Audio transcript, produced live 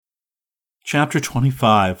Chapter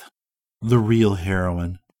 25 The Real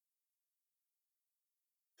Heroine.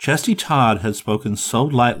 Chesty Todd had spoken so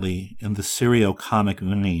lightly in the serio-comic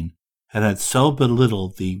vein, had so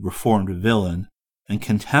belittled the reformed villain, and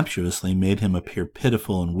contemptuously made him appear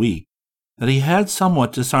pitiful and weak, that he had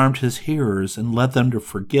somewhat disarmed his hearers and led them to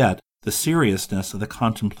forget the seriousness of the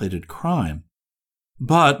contemplated crime.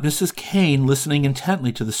 But Mrs. Kane, listening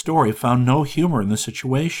intently to the story, found no humor in the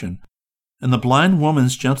situation, and the blind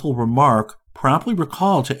woman's gentle remark promptly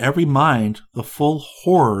recalled to every mind the full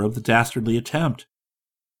horror of the dastardly attempt.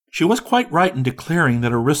 She was quite right in declaring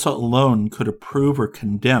that Orissa alone could approve or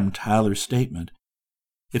condemn Tyler's statement.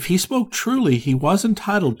 If he spoke truly, he was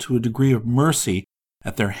entitled to a degree of mercy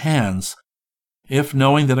at their hands. If,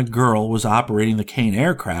 knowing that a girl was operating the Kane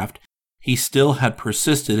aircraft, he still had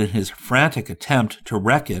persisted in his frantic attempt to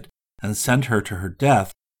wreck it and send her to her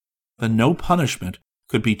death, then no punishment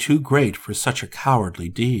could be too great for such a cowardly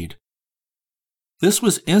deed. This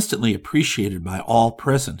was instantly appreciated by all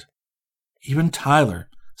present. Even Tyler,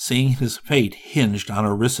 seeing his fate hinged on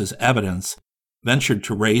Orissa's evidence, ventured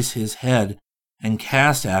to raise his head and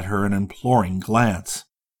cast at her an imploring glance.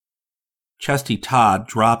 Chesty Todd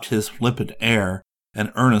dropped his flippant air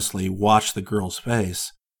and earnestly watched the girl's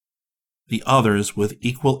face. The others, with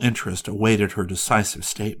equal interest, awaited her decisive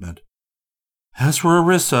statement. As for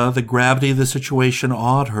Orissa, the gravity of the situation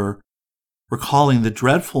awed her. Recalling the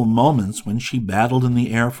dreadful moments when she battled in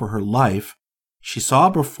the air for her life, she saw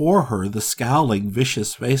before her the scowling,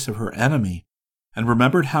 vicious face of her enemy, and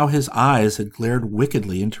remembered how his eyes had glared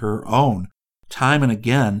wickedly into her own, time and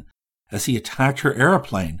again, as he attacked her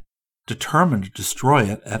aeroplane, determined to destroy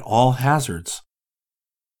it at all hazards.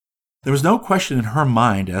 There was no question in her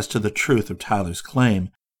mind as to the truth of Tyler's claim.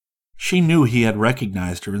 She knew he had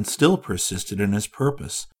recognized her and still persisted in his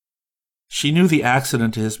purpose. She knew the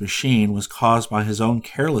accident to his machine was caused by his own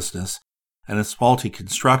carelessness and its faulty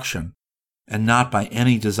construction, and not by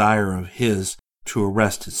any desire of his to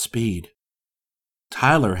arrest its speed.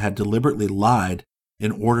 Tyler had deliberately lied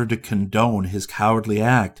in order to condone his cowardly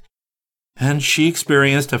act, and she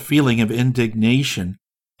experienced a feeling of indignation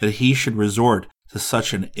that he should resort to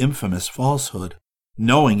such an infamous falsehood,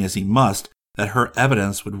 knowing as he must that her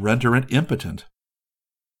evidence would render it impotent.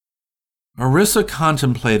 Orissa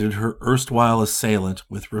contemplated her erstwhile assailant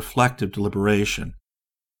with reflective deliberation.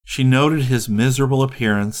 She noted his miserable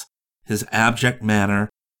appearance, his abject manner,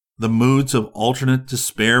 the moods of alternate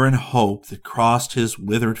despair and hope that crossed his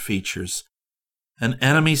withered features. An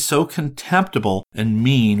enemy so contemptible and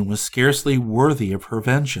mean was scarcely worthy of her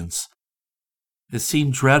vengeance. It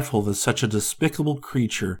seemed dreadful that such a despicable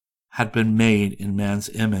creature had been made in man's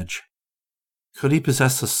image. Could he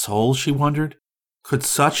possess a soul, she wondered? Could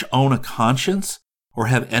such own a conscience, or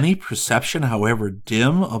have any perception, however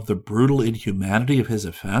dim, of the brutal inhumanity of his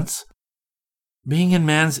offense? Being in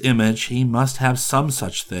man's image, he must have some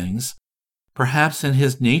such things. Perhaps in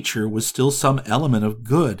his nature was still some element of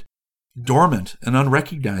good, dormant and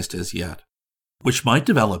unrecognized as yet, which might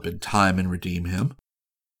develop in time and redeem him.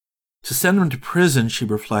 To send him to prison, she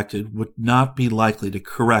reflected, would not be likely to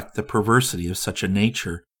correct the perversity of such a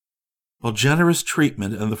nature, while generous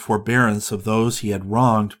treatment and the forbearance of those he had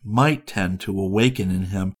wronged might tend to awaken in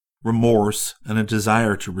him remorse and a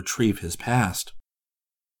desire to retrieve his past.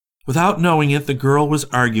 Without knowing it, the girl was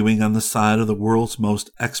arguing on the side of the world's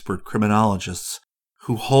most expert criminologists,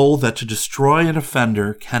 who hold that to destroy an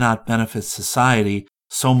offender cannot benefit society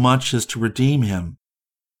so much as to redeem him.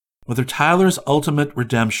 Whether Tyler's ultimate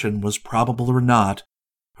redemption was probable or not,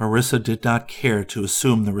 Orissa did not care to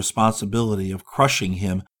assume the responsibility of crushing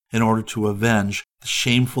him in order to avenge the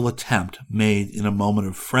shameful attempt made in a moment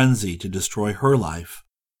of frenzy to destroy her life.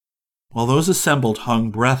 While those assembled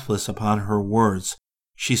hung breathless upon her words,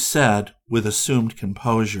 she said, with assumed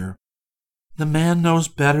composure, "The man knows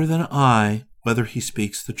better than I whether he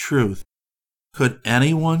speaks the truth. Could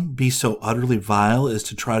anyone be so utterly vile as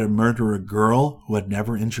to try to murder a girl who had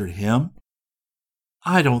never injured him?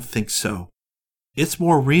 I don't think so. It's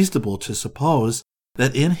more reasonable to suppose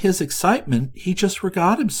that in his excitement he just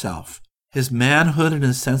forgot himself, his manhood and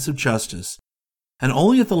his sense of justice, and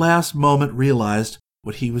only at the last moment realized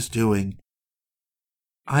what he was doing.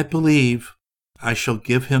 I believe I shall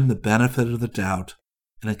give him the benefit of the doubt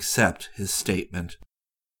and accept his statement,"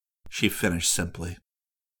 she finished simply.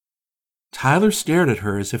 Tyler stared at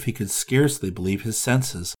her as if he could scarcely believe his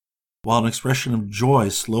senses, while an expression of joy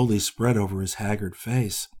slowly spread over his haggard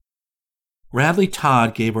face. Radley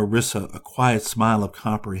Todd gave Orissa a quiet smile of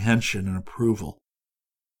comprehension and approval.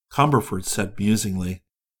 Cumberford said musingly,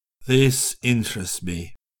 "This interests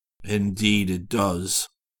me. Indeed it does."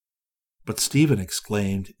 But Stephen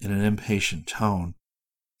exclaimed in an impatient tone,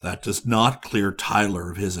 That does not clear Tyler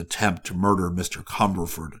of his attempt to murder Mr.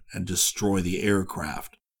 Cumberford and destroy the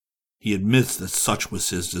aircraft. He admits that such was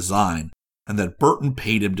his design, and that Burton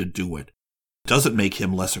paid him to do it. It doesn't make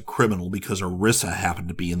him less a criminal because Orissa happened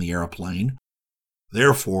to be in the airplane.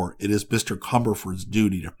 Therefore, it is Mr. Cumberford's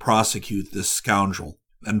duty to prosecute this scoundrel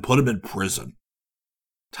and put him in prison.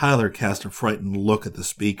 Tyler cast a frightened look at the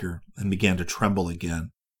speaker and began to tremble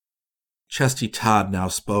again. Chesty Todd now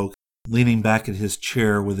spoke, leaning back in his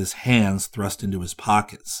chair with his hands thrust into his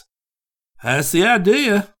pockets. That's the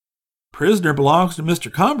idea. Prisoner belongs to Mr.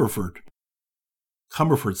 Cumberford.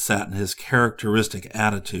 Cumberford sat in his characteristic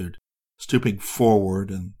attitude, stooping forward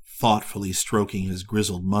and thoughtfully stroking his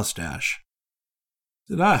grizzled mustache.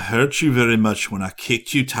 Did I hurt you very much when I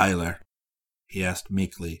kicked you, Tyler? He asked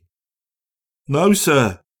meekly. No,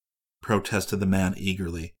 sir, protested the man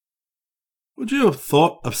eagerly. Would you have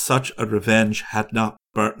thought of such a revenge had not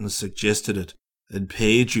Burton suggested it and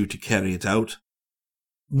paid you to carry it out?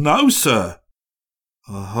 No, sir.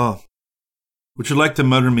 Uh-huh. Would you like to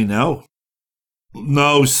murder me now?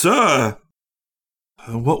 No, sir.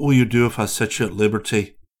 What will you do if I set you at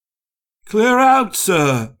liberty? Clear out,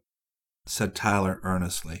 sir, said Tyler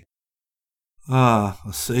earnestly. Ah,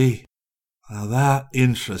 I see. Now that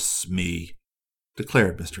interests me,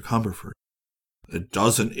 declared Mr. Cumberford. It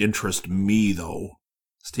doesn't interest me, though,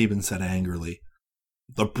 Stephen said angrily.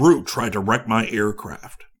 The brute tried to wreck my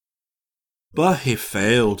aircraft. But he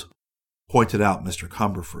failed, pointed out Mr.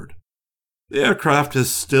 Cumberford. The aircraft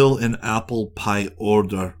is still in apple pie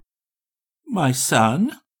order. My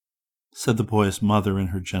son, said the boy's mother in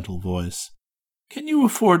her gentle voice, can you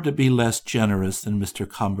afford to be less generous than Mr.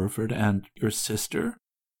 Cumberford and your sister?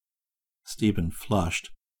 Stephen flushed.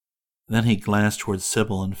 Then he glanced toward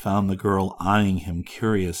Sybil and found the girl eyeing him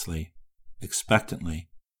curiously, expectantly.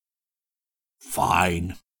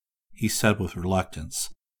 Fine, he said with reluctance.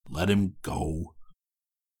 Let him go.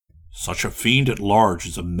 Such a fiend at large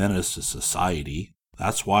is a menace to society.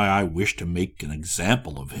 That's why I wish to make an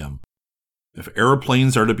example of him. If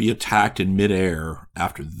airplanes are to be attacked in midair,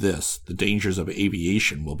 after this, the dangers of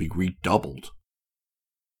aviation will be redoubled.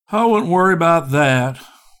 I wouldn't worry about that,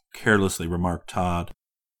 carelessly remarked Todd.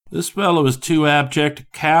 This fellow is too abject a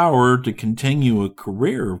coward to continue a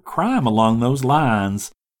career of crime along those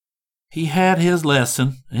lines. He had his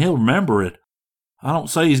lesson, and he'll remember it. I don't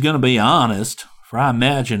say he's going to be honest, for I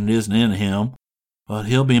imagine it isn't in him, but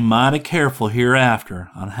he'll be mighty careful hereafter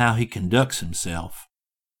on how he conducts himself.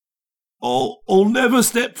 I'll never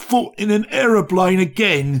step foot in an aeroplane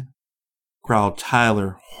again, growled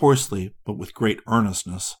Tyler hoarsely but with great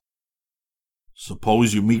earnestness.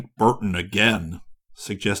 Suppose you meet Burton again,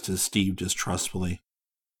 suggested Steve distrustfully.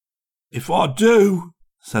 If I do,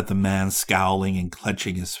 said the man, scowling and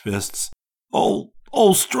clenching his fists, I'll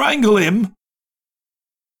strangle him.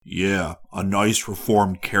 Yeah, a nice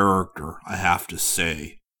reformed character, I have to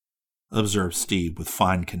say, observed Steve with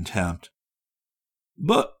fine contempt.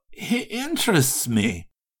 But he interests me.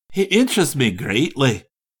 He interests me greatly,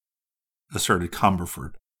 asserted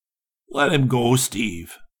Cumberford. Let him go,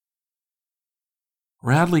 Steve.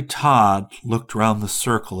 Radley Todd looked round the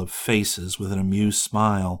circle of faces with an amused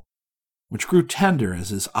smile, which grew tender as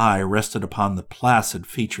his eye rested upon the placid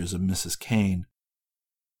features of Mrs. Kane.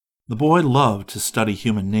 The boy loved to study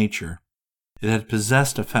human nature. It had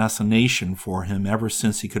possessed a fascination for him ever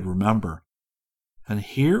since he could remember, and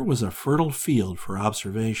here was a fertile field for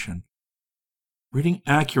observation. Reading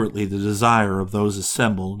accurately the desire of those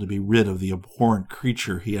assembled to be rid of the abhorrent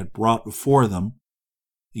creature he had brought before them,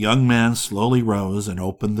 the young man slowly rose and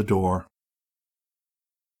opened the door.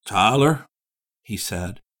 Tyler, he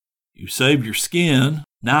said, you saved your skin,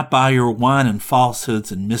 not by your whining falsehoods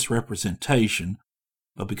and misrepresentation,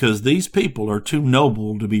 but because these people are too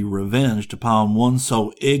noble to be revenged upon one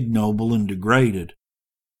so ignoble and degraded.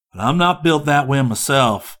 But I'm not built that way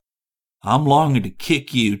myself. I'm longing to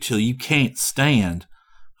kick you till you can't stand,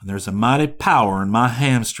 and there's a mighty power in my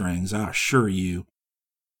hamstrings, I assure you.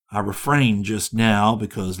 I refrained just now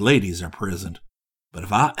because ladies are present, but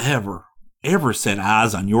if I ever set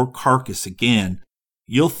eyes on your carcass again,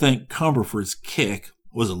 you'll think Cumberford's kick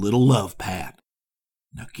was a little love pat.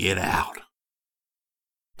 Now get out.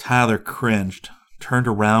 Tyler cringed, turned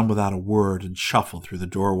around without a word, and shuffled through the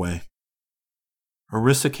doorway.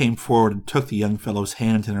 Orissa came forward and took the young fellow's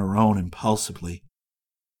hand in her own impulsively.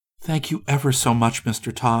 Thank you ever so much,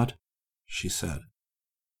 Mr. Todd, she said.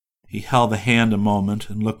 He held the hand a moment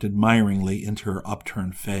and looked admiringly into her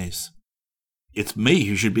upturned face. It's me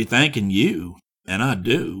who should be thanking you, and I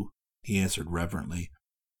do, he answered reverently.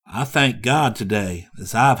 I thank God today,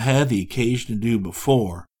 as I've had the occasion to do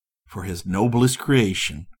before, for his noblest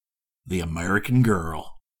creation, the American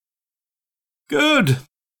girl. Good,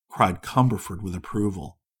 cried Cumberford with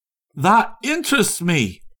approval. That interests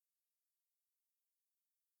me.